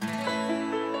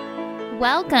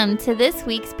Welcome to this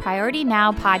week's Priority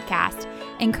Now podcast,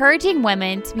 encouraging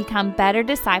women to become better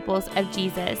disciples of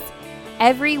Jesus.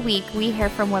 Every week, we hear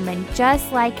from women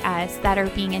just like us that are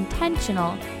being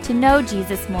intentional to know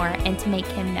Jesus more and to make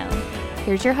him known.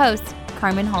 Here's your host,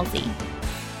 Carmen Halsey.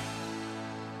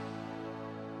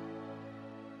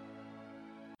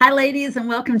 Hi, ladies, and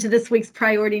welcome to this week's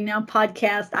Priority Now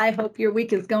podcast. I hope your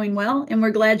week is going well, and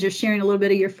we're glad you're sharing a little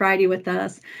bit of your Friday with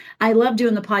us. I love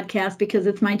doing the podcast because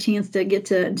it's my chance to get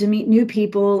to meet new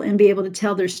people and be able to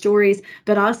tell their stories,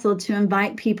 but also to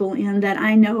invite people in that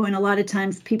I know, and a lot of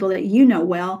times people that you know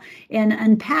well, and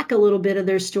unpack a little bit of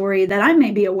their story that I may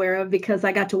be aware of because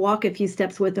I got to walk a few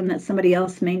steps with them that somebody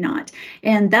else may not.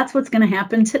 And that's what's going to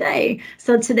happen today.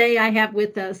 So today I have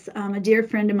with us a dear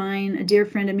friend of mine, a dear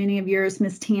friend of many of yours,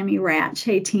 Miss Tammy Ratsch.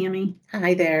 Hey, Tammy.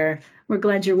 Hi there. We're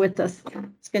glad you're with us.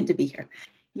 It's good to be here.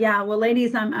 Yeah, well,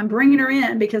 ladies, I'm bringing her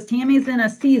in because Tammy's in a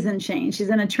season change. She's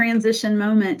in a transition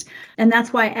moment. And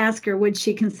that's why I asked her, would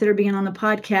she consider being on the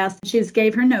podcast? She's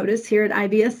gave her notice here at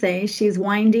IVSA. She's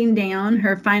winding down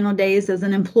her final days as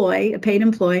an employee, a paid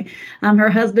employee. Her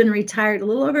husband retired a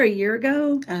little over a year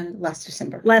ago. Last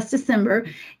December.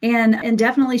 And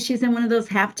definitely she's in one of those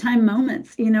halftime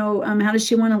moments. You know, how does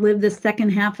she want to live the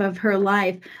second half of her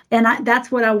life? And that's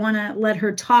what I want to let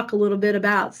her talk a little bit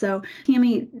about. So,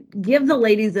 Tammy, give the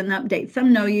ladies an update.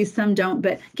 Some know you, some don't,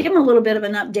 but give them a little bit of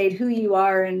an update who you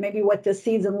are and maybe what this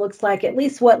season looks like, at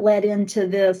least what led into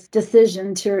this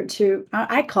decision to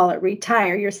I call it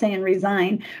retire. You're saying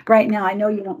resign. Right now, I know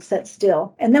you won't sit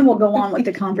still. And then we'll go on with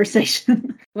the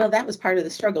conversation. Well, that was part of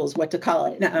the struggle is what to call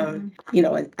it. You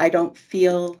know, I don't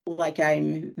feel like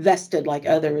I'm vested like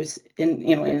others in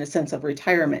a sense of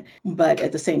retirement, but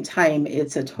at the same time,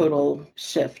 it's a total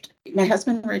shift. My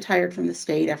husband retired from the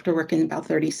state after working about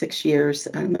 36 years,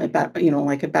 about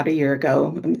a year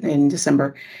ago in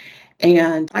December.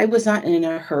 And I was not in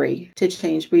a hurry to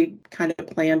change. We kind of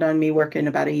planned on me working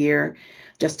about a year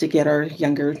just to get our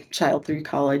younger child through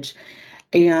college.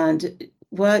 And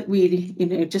what we,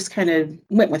 just kind of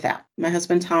went with that. My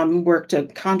husband, Tom, worked a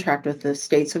contract with the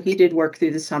state, so he did work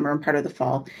through the summer and part of the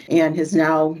fall and is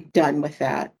now done with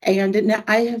that. And now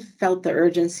I have felt the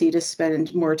urgency to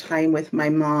spend more time with my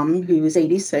mom, who's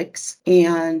 86,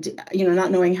 and,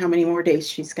 not knowing how many more days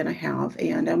she's going to have.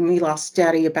 And we lost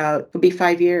Daddy it'll be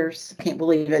 5 years. I can't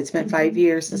believe it. It's been 5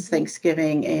 years since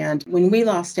Thanksgiving. And when we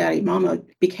lost Daddy, Mama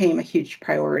became a huge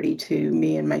priority to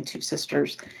me and my two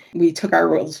sisters. We took our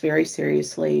roles very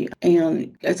seriously,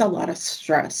 and it's a lot of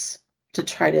stress to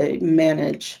try to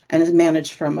manage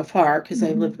from afar because I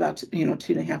live about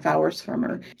 2.5 hours from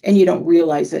her, and you don't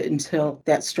realize it until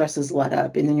that stress is let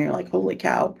up, and then you're like, holy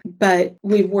cow. But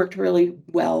we've worked really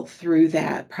well through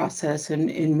that process and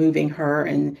in moving her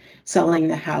and selling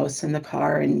the house and the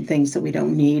car and things that we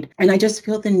don't need. And I just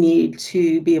feel the need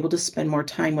to be able to spend more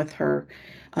time with her.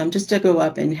 Just to go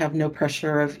up and have no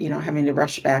pressure of, having to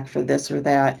rush back for this or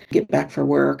that, get back for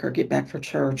work or get back for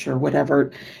church or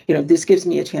whatever. This gives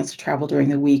me a chance to travel during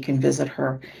the week and visit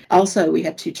her. Also, we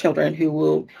have two children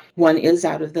one is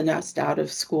out of the nest, out of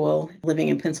school, living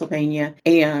in Pennsylvania,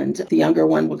 and the younger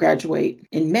one will graduate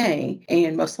in May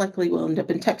and most likely will end up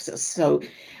in Texas. So,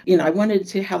 I wanted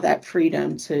to have that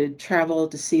freedom to travel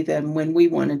to see them when we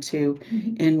wanted to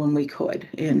and when we could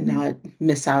and not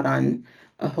miss out on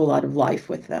a whole lot of life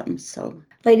with them. So,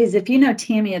 ladies, if you know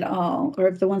Tammy at all, or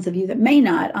if the ones of you that may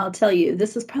not, I'll tell you,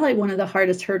 this is probably one of the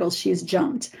hardest hurdles she's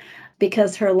jumped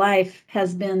because her life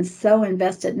has been so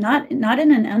invested, not in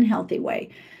an unhealthy way.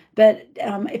 But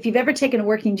if you've ever taken a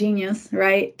working genius,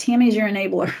 right, Tammy's your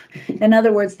enabler. In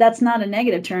other words, that's not a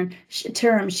negative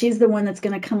term. She's the one that's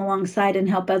going to come alongside and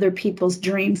help other people's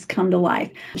dreams come to life.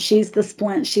 She's the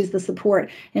splint. She's the support.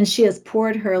 And she has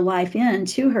poured her life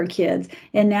into her kids.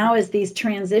 And now as these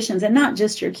transitions, and not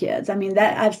just your kids. I mean,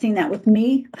 that I've seen that with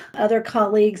me, other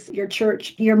colleagues, your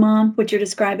church, your mom, what you're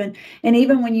describing. And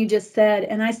even when you just said,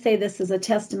 and I say this as a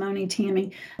testimony,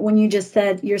 Tammy, when you just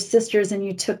said your sisters and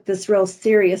you took this real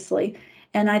seriously.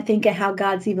 And I think of how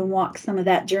God's even walked some of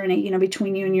that journey,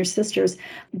 between you and your sisters.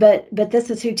 But this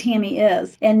is who Tammy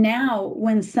is. And now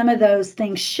when some of those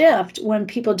things shift, when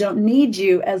people don't need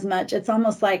you as much, it's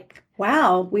almost like,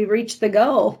 wow, we reached the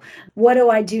goal. What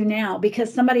do I do now?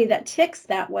 Because somebody that ticks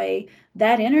that way,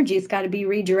 that energy's got to be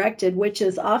redirected, which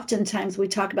is oftentimes we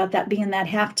talk about that being that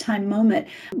halftime moment.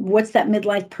 What's that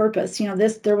midlife purpose?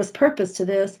 There was purpose to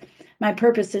this. My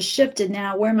purpose has shifted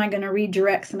now. Where am I going to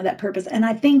redirect some of that purpose? And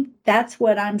I think that's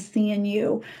what I'm seeing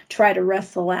you try to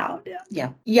wrestle out.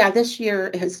 Yeah. This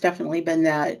year has definitely been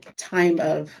that time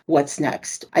of what's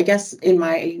next. I guess in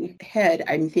my head,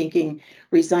 I'm thinking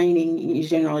resigning, you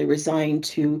generally resign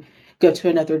to go to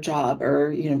another job,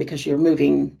 or, because you're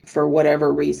moving for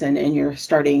whatever reason and you're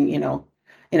starting,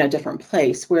 in a different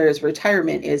place. Whereas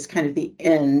retirement is kind of the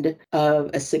end of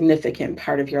a significant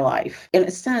part of your life, in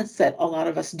a sense that a lot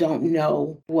of us don't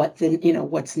know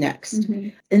what's next.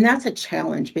 And that's a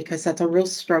challenge, because that's a real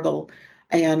struggle.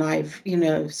 And I've,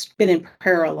 been in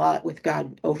prayer a lot with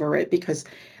God over it, because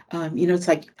it's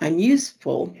like I'm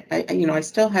useful. I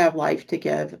still have life to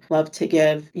give, love to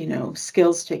give,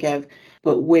 skills to give,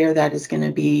 but where that is going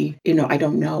to be, I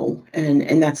don't know.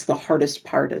 And that's the hardest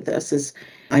part of this, is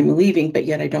I'm leaving, but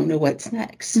yet I don't know what's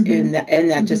next. And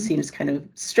that just seems kind of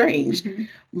strange.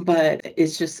 But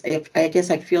it's just, I guess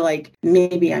I feel like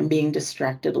maybe I'm being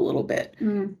distracted a little bit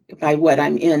by what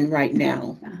I'm in right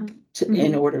now.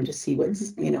 In order to see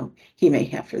what's, he may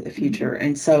have for the future.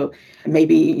 And so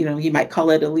maybe, he might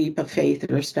call it a leap of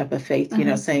faith or a step of faith,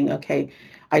 saying, okay,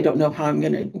 I don't know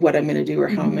what I'm going to do or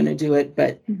how I'm going to do it,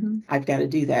 but I've got to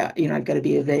do that. I've got to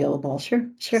be available. Sure.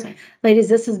 So. Ladies,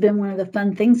 this has been one of the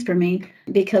fun things for me,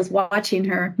 because watching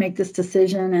her make this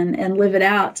decision and live it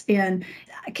out. And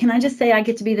can I just say, I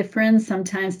get to be the friend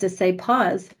sometimes to say,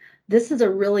 pause. This is a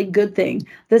really good thing.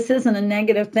 This isn't a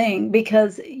negative thing,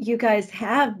 because you guys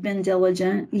have been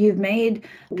diligent. You've made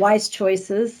wise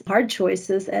choices, hard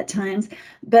choices at times,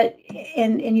 but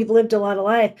and you've lived a lot of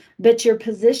life, but you're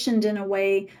positioned in a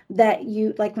way that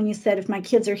you, like when you said, if my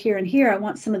kids are here and here, I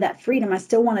want some of that freedom. I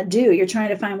still want to do. You're trying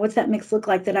to find what's that mix look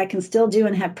like that I can still do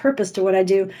and have purpose to what I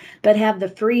do, but have the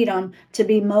freedom to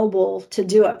be mobile, to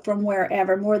do it from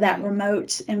wherever, more that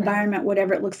remote environment,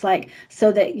 whatever it looks like,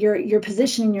 so that you're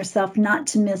positioning yourself not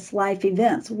to miss life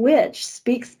events, which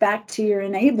speaks back to your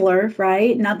enabler,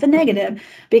 right? Not the negative,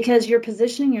 because you're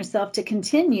positioning yourself to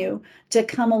continue to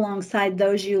come alongside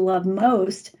those you love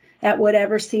most at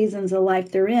whatever seasons of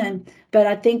life they're in. But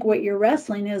I think what you're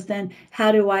wrestling is then,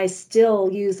 how do I still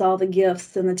use all the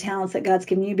gifts and the talents that God's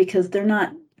given you? Because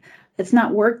it's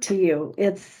not work to you.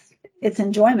 It's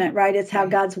enjoyment, right? It's how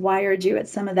God's wired you.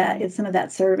 It's some of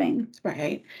that serving.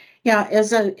 Right. Yeah,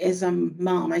 as a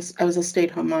mom, I was a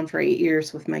stay-at-home mom for 8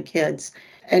 years with my kids,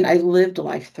 and I lived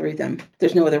life through them.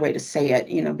 There's no other way to say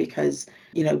it, because,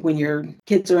 when your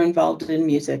kids are involved in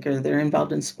music or they're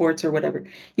involved in sports or whatever,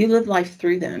 you live life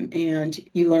through them, and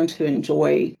you learn to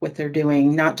enjoy what they're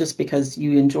doing, not just because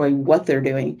you enjoy what they're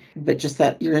doing, but just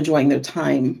that you're enjoying their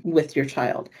time with your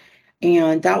child.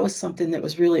 And that was something that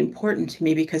was really important to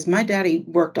me, because my daddy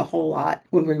worked a whole lot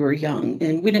when we were young,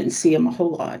 and we didn't see him a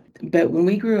whole lot. But when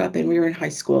we grew up and we were in high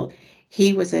school,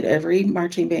 he was at every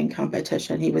marching band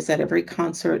competition. He was at every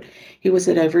concert. He was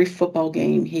at every football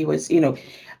game. He was,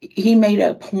 he made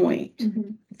a point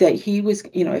that he was,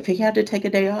 if he had to take a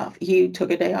day off, he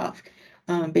took a day off,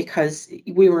 because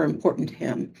we were important to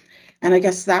him. And I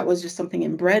guess that was just something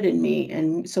inbred in me.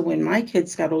 And so when my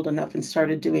kids got old enough and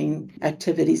started doing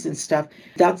activities and stuff,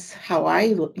 that's how I,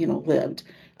 lived.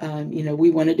 We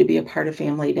wanted to be a part of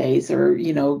family days, or,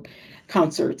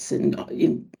 concerts,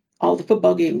 and all the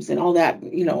football games and all that,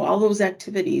 all those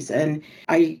activities. And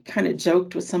I kind of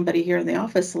joked with somebody here in the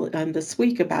office this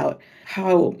week about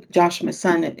how Josh, my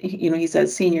son, he's a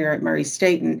senior at Murray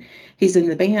State, and he's in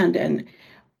the band, and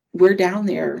we're down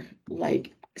there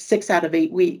like 6 out of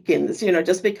 8 weekends,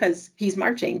 just because he's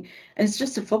marching, and it's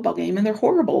just a football game, and they're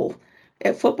horrible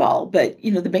at football, but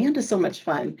the band is so much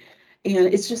fun,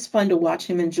 and it's just fun to watch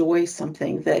him enjoy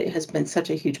something that has been such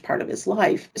a huge part of his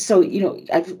life. So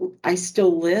I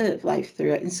still live life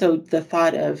through it, and so the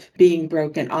thought of being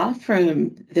broken off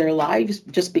from their lives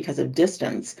just because of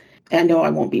distance, I know I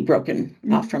won't be broken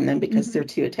off from them because they're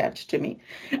too attached to me,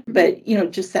 but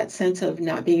just that sense of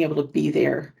not being able to be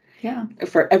there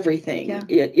for everything.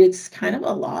 It's kind of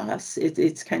a loss.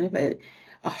 It's kind of a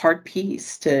hard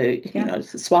piece to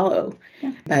to swallow.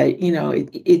 But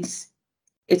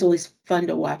it's always fun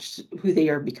to watch who they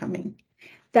are becoming.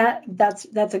 That's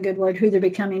a good word, who they're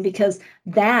becoming, because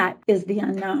that is the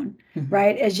unknown,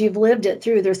 right? As you've lived it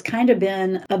through, there's kind of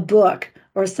been a book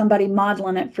or somebody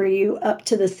modeling it for you up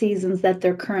to the seasons that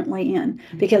they're currently in,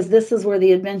 because this is where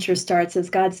the adventure starts, as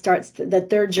God starts that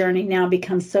their journey now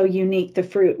becomes so unique. The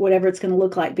fruit, whatever it's going to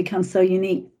look like, becomes so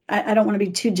unique. I don't want to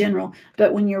be too general,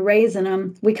 but when you're raising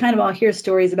them, we kind of all hear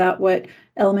stories about what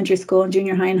elementary school and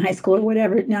junior high and high school or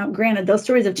whatever. Now, granted, those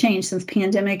stories have changed since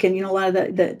pandemic and, a lot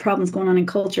of the problems going on in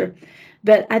culture.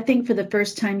 But I think for the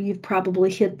first time, you've probably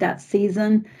hit that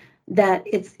season that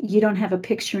you don't have a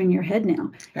picture in your head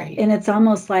now. Right. And it's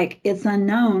almost like it's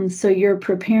unknown. So you're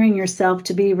preparing yourself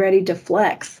to be ready to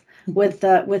flex with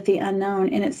the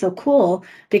unknown. And it's so cool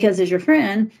because as your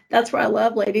friend, that's where I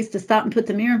love ladies to stop and put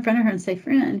the mirror in front of her and say,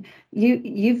 friend,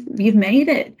 you've made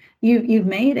it. You've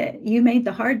made it. You made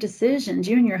the hard decisions.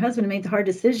 You and your husband made the hard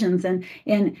decisions, and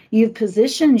you've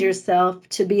positioned yourself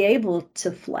to be able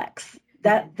to flex.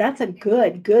 That's a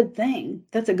good thing.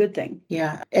 That's a good thing.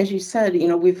 Yeah. As you said,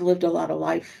 we've lived a lot of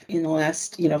life in the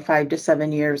last, 5 to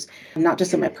 7 years, not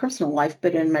just in my personal life,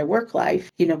 but in my work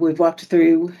life. We've walked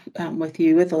through with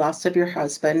you with the loss of your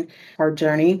husband, our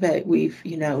journey, but we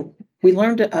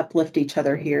learned to uplift each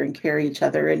other here and carry each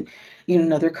other. And,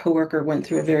 another coworker went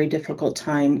through a very difficult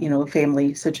time, a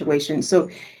family situation. So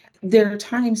there are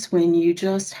times when you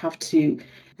just have to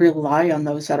rely on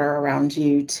those that are around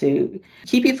you to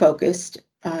keep you focused,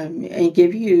 and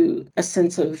give you a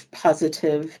sense of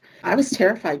positive. I was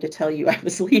terrified to tell you I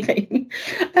was leaving,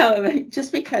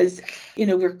 just because,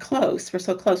 we're close. We're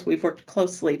so close. We've worked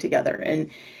closely together. And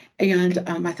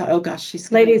I thought, oh gosh, she's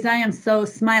ladies, I am so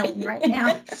smiling right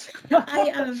now.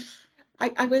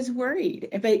 I was worried,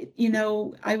 but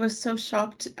I was so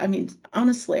shocked. I mean,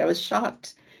 honestly, I was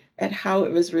shocked at how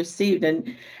it was received,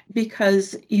 and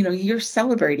because you're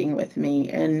celebrating with me,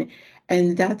 and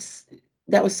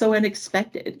that was so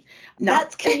unexpected.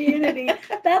 That's community.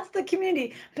 That's the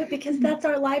community. But because that's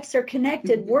our lives are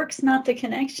connected, work's not the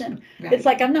connection. Right. It's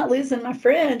like I'm not losing my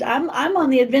friend. I'm on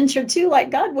the adventure too.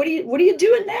 Like, God, what are you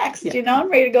doing next? Yeah.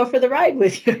 I'm ready to go for the ride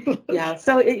with you. Yeah.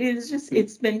 So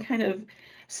it's been kind of,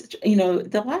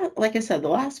 like I said, the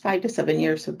last 5 to 7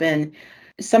 years have been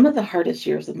some of the hardest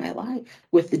years of my life,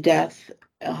 with the death,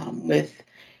 with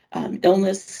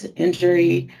illness,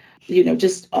 injury,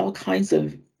 just all kinds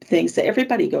of things that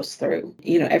everybody goes through.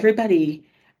 Everybody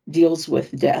deals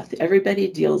with death. Everybody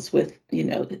deals with,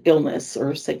 illness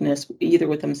or sickness, either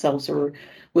with themselves or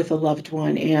with a loved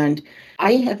one. And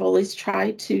I have always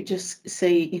tried to just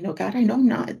say, God, I know I'm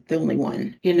not the only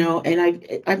one,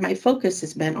 and my focus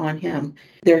has been on him.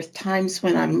 There's times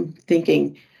when I'm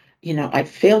thinking, I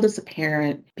failed as a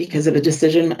parent because of a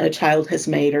decision a child has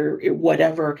made or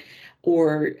whatever,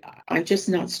 or I'm just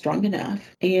not strong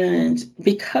enough. And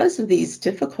because of these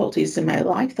difficulties in my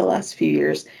life the last few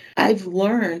years, I've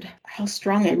learned how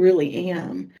strong I really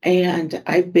am. And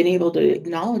I've been able to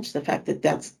acknowledge the fact that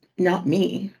that's not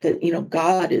me, that,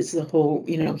 God is the whole,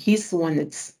 he's the one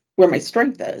that's where my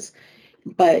strength is.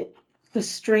 But the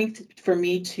strength for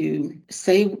me to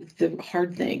say the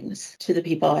hard things to the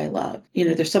people I love.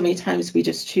 There's so many times we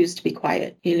just choose to be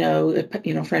quiet.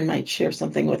 A friend might share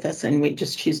something with us and we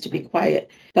just choose to be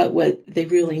quiet. But what they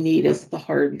really need is the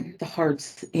hard,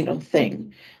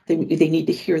 thing. They need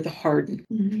to hear the hard,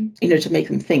 to make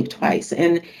them think twice.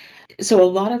 And so a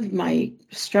lot of my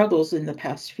struggles in the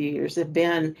past few years have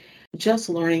been just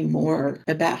learning more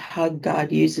about how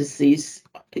God uses these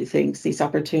things, these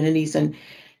opportunities. And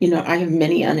I have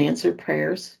many unanswered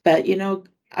prayers, but,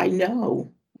 I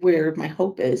know where my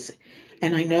hope is.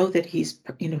 And I know that he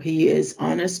is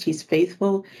honest, he's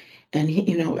faithful, and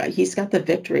he's got the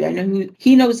victory. I know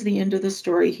he knows the end of the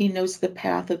story. He knows the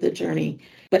path of the journey,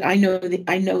 but I know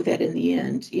that in the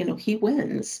end, he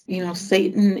wins.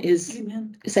 Satan is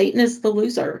the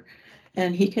loser,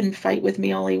 and he can fight with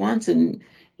me all he wants and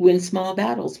win small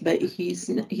battles, but he's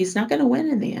not going to win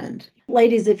in the end.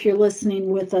 Ladies, if you're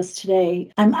listening with us today,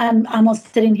 I'm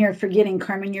almost sitting here forgetting,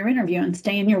 Carmen, your interview and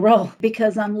stay in your role,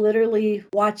 because I'm literally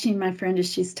watching my friend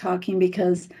as she's talking,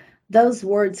 because those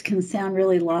words can sound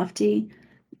really lofty,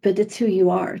 but it's who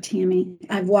you are, Tammy.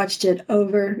 I've watched it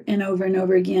over and over and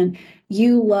over again.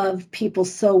 You love people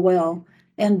so well,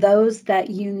 and those that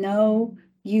you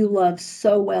love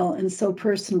so well and so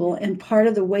personable. And part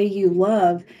of the way you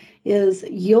love is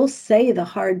you'll say the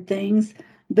hard things,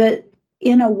 but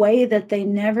in a way that they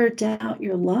never doubt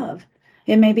your love.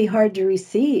 It may be hard to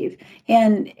receive.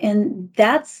 And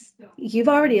that's, you've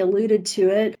already alluded to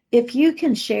it. If you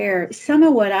can share some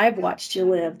of what I've watched you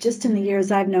live just in the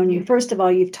years I've known you, first of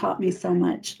all, you've taught me so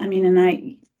much. I mean,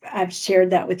 and I've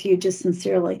shared that with you just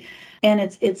sincerely.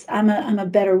 And I'm a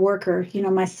better worker.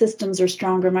 My systems are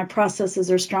stronger. My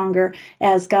processes are stronger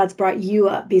as God's brought you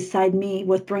up beside me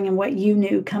with bringing what you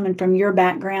knew coming from your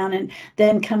background, and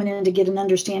then coming in to get an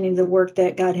understanding of the work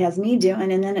that God has me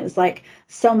doing. And then it was like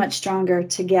so much stronger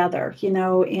together,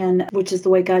 and which is the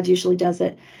way God usually does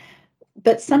it.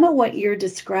 But some of what you're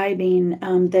describing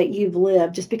that you've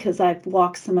lived, just because I've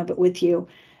walked some of it with you,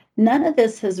 none of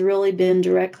this has really been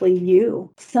directly you.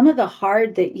 Some of the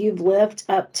hard that you've lived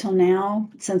up till now,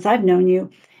 since I've known you,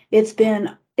 it's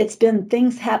been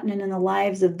things happening in the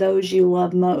lives of those you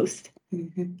love most.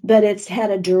 Mm-hmm. But it's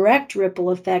had a direct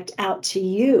ripple effect out to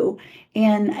you.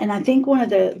 And I think one of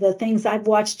the things I've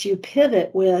watched you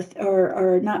pivot with,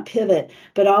 or not pivot,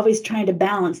 but always trying to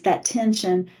balance that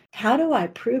tension. How do I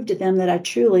prove to them that I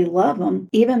truly love them,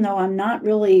 even though I'm not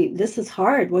really, this is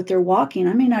hard what they're walking.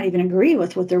 I may not even agree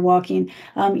with what they're walking.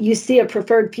 You see a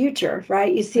preferred future,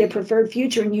 right? You see a preferred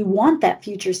future and you want that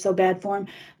future so bad for them,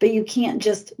 but you can't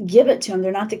just give it to them.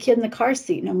 They're not the kid in the car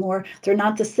seat no more. They're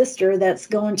not the sister that's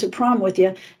going to prom with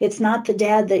you. It's not the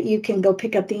dad that you can go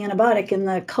pick up the antibiotic and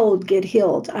the cold get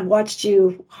healed. I've watched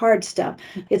you hard stuff.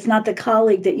 It's not the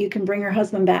colleague that you can bring her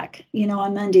husband back,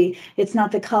 on Monday. It's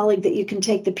not the colleague that you can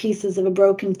take the pieces of a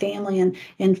broken family and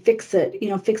fix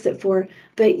it for.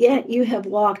 But yet you have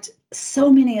walked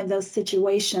so many of those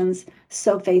situations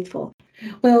so faithful.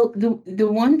 Well, the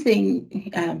one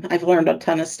thing, I've learned a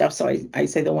ton of stuff, so I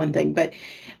say the one thing, but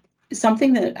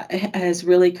something that has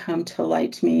really come to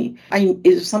light to me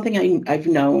is something I've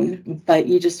known, but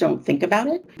you just don't think about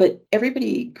it. But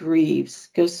everybody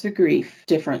goes through grief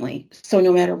differently. So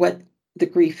no matter what the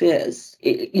grief is,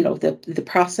 the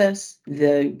process,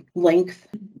 the length,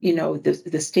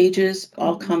 the stages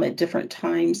all come at different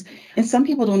times. And some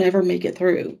people don't ever make it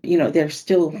through. They're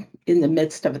still in the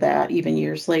midst of that, even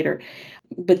years later.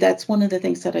 But that's one of the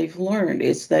things that I've learned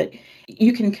is that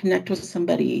you can connect with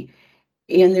somebody.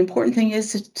 And the important thing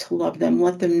is to love them,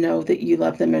 let them know that you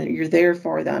love them and you're there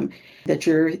for them, that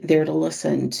you're there to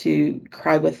listen, to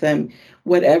cry with them,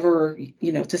 whatever,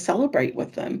 to celebrate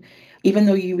with them, even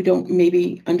though you don't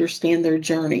maybe understand their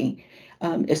journey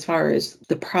as far as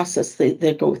the process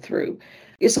they go through.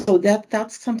 So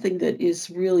that's something that is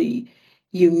really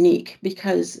unique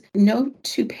because no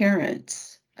two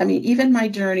parents, I mean, even my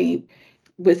journey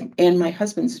and my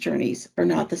husband's journeys are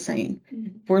not the same.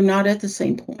 We're not at the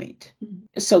same point.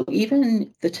 So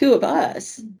even the two of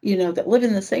us, that live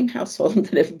in the same household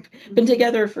that have been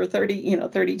together for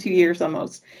 32 years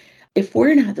almost, if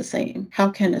we're not the same, how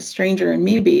can a stranger and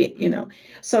me be,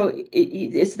 So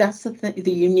that's the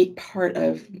unique part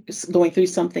of going through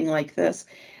something like this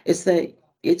is that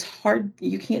it's hard.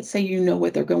 You can't say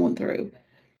what they're going through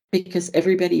because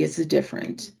everybody is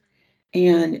different.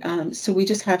 And so we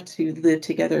just have to live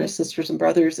together as sisters and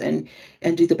brothers and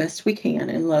do the best we can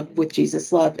and love with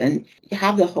Jesus' love and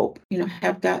have the hope,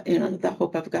 have God, the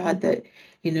hope of God that,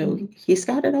 he's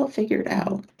got it all figured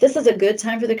out. This is a good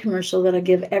time for the commercial that I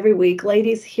give every week.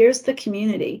 Ladies, here's the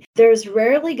community. There's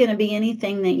rarely going to be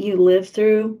anything that you live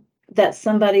through that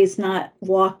somebody's not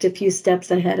walked a few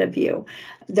steps ahead of you.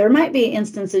 There might be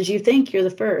instances you think you're the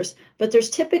first, but there's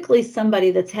typically somebody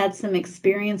that's had some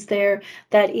experience there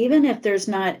that even if there's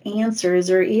not answers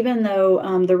or even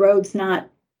though the road's not,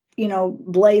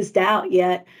 blazed out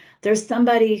yet, there's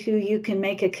somebody who you can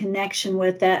make a connection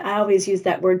with that. I always use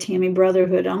that word, Tammy,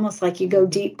 brotherhood, almost like you go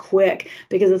deep quick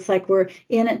because it's like we're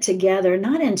in it together,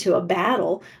 not into a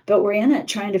battle, but we're in it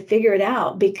trying to figure it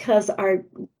out because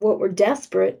what we're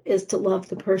desperate is to love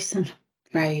the person.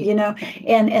 Right.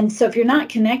 And so if you're not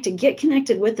connected, get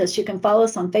connected with us. You can follow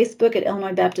us on Facebook at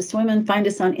Illinois Baptist Women, find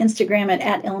us on Instagram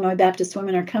at Illinois Baptist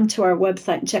Women, or come to our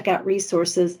website and check out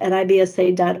resources at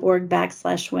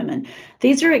ibsa.org/women.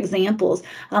 These are examples.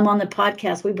 On the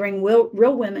podcast, we bring real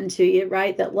women to you,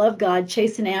 right, that love God,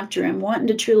 chasing after him, wanting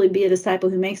to truly be a disciple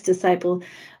who makes disciples,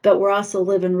 but we're also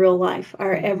living real life,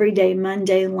 our everyday,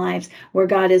 mundane lives where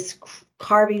God is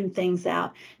carving things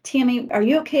out. Tammy, are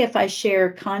you okay if I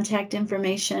share contact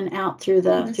information out through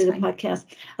the podcast?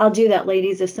 I'll do that,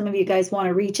 ladies. If some of you guys want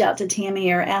to reach out to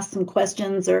Tammy or ask some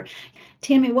questions, or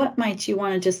Tammy, what might you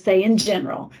want to just say in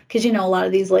general? Because a lot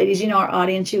of these ladies, our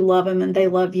audience, you love them and they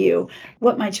love you.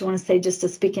 What might you want to say just to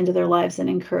speak into their lives and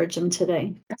encourage them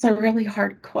today? That's a really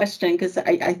hard question because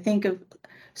I think of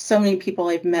so many people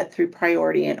I've met through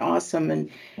Priority and Awesome and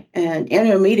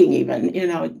a meeting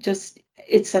even, just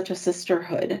it's such a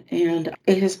sisterhood, and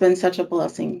it has been such a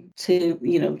blessing to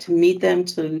meet them,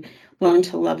 to learn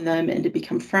to love them, and to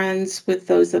become friends with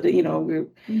those that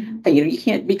you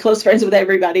can't be close friends with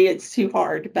everybody; it's too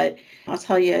hard. But I'll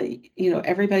tell you,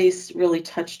 everybody's really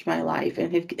touched my life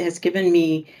and has given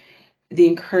me the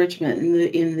encouragement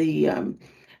and the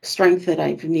strength that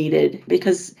I've needed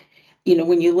because.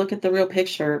 When you look at the real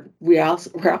picture, we're all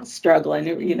struggling.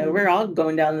 We're all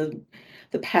going down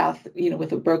the path,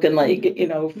 with a broken leg,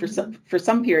 for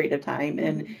some period of time,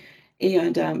 and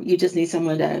you just need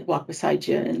someone to walk beside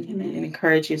you and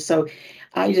encourage you. So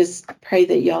I just pray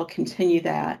that y'all continue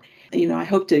that. I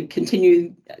hope to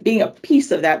continue being a piece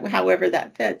of that, however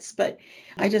that fits. But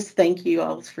I just thank you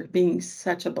all for being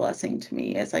such a blessing to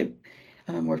me as I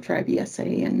work for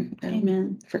IBSA and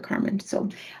Amen. for Carmen. So,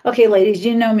 okay, ladies,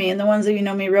 you know me, and the ones of you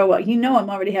know me real well, I'm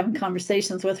already having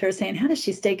conversations with her saying, how does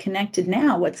she stay connected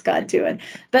now? What's God doing?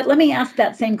 But let me ask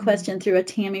that same question through a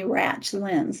Tammy Ratsch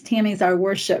lens. Tammy's our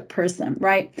worship person,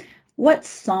 right? What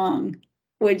song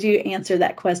would you answer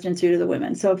that question through to the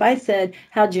women? So if I said,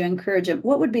 how'd you encourage them?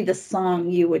 What would be the song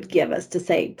you would give us to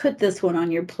say, put this one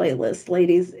on your playlist,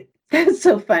 ladies? It's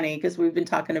so funny because we've been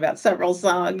talking about several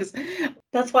songs.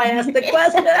 That's why I asked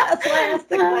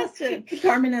the question.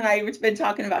 Carmen and I have been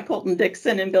talking about Colton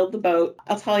Dixon and Build the Boat.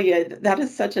 I'll tell you, that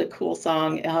is such a cool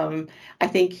song. I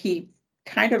think he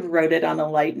kind of wrote it on a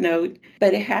light note,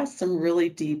 but it has some really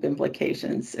deep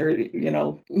implications or,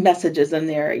 messages in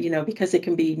there, because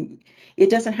it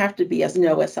doesn't have to be as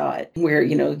Noah saw it, where,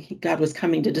 God was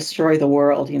coming to destroy the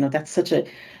world. We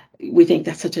think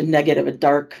that's such a negative, a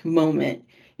dark moment,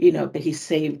 but he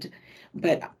saved.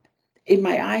 But in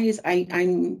my eyes,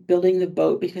 I'm building the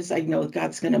boat because I know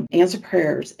God's going to answer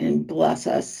prayers and bless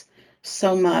us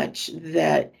so much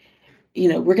that,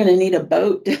 we're going to need a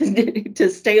boat to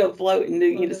stay afloat and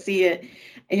to see it.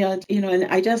 And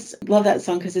I just love that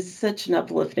song because it's such an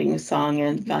uplifting song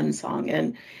and fun song.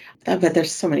 And but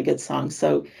there's so many good songs.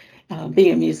 So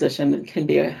being a musician can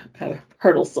be a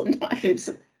hurdle sometimes.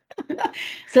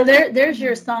 So there's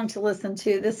your song to listen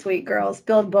to this week, girls.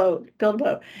 Build a boat.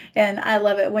 And I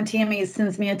love it when Tammy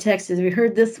sends me a text, "Have you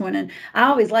heard this one?" And I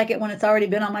always like it when it's already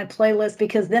been on my playlist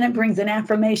because then it brings an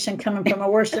affirmation coming from a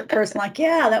worship person like,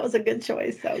 yeah, that was a good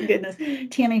choice. So goodness.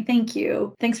 Tammy, thank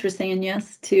you. Thanks for saying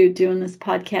yes to doing this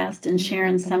podcast and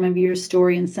sharing some of your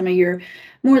story and some of your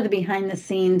more of the behind the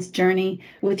scenes journey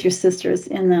with your sisters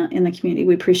in the community.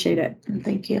 We appreciate it.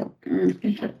 Thank you.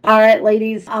 All right,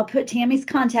 ladies, I'll put Tammy's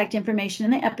contact information in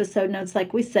the episode notes,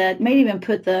 like we said. Maybe even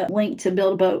put the link to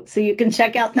Build a Boat so you can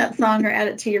check out that song or add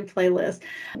it to your playlist.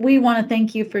 We want to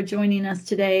thank you for joining us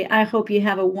today. I hope you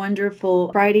have a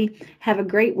wonderful Friday. Have a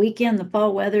great weekend. The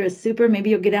fall weather is super.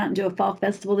 Maybe you'll get out and do a fall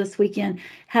festival this weekend.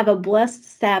 Have a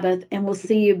blessed Sabbath, and we'll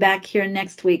see you back here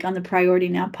next week on the Priority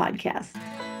Now podcast.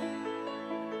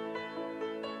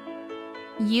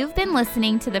 You've been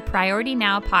listening to the Priority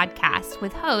Now podcast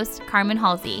with host Carmen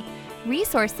Halsey.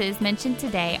 Resources mentioned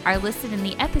today are listed in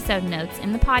the episode notes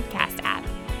in the podcast app.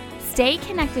 Stay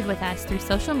connected with us through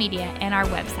social media and our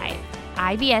website,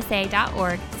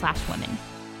 ibsa.org/women.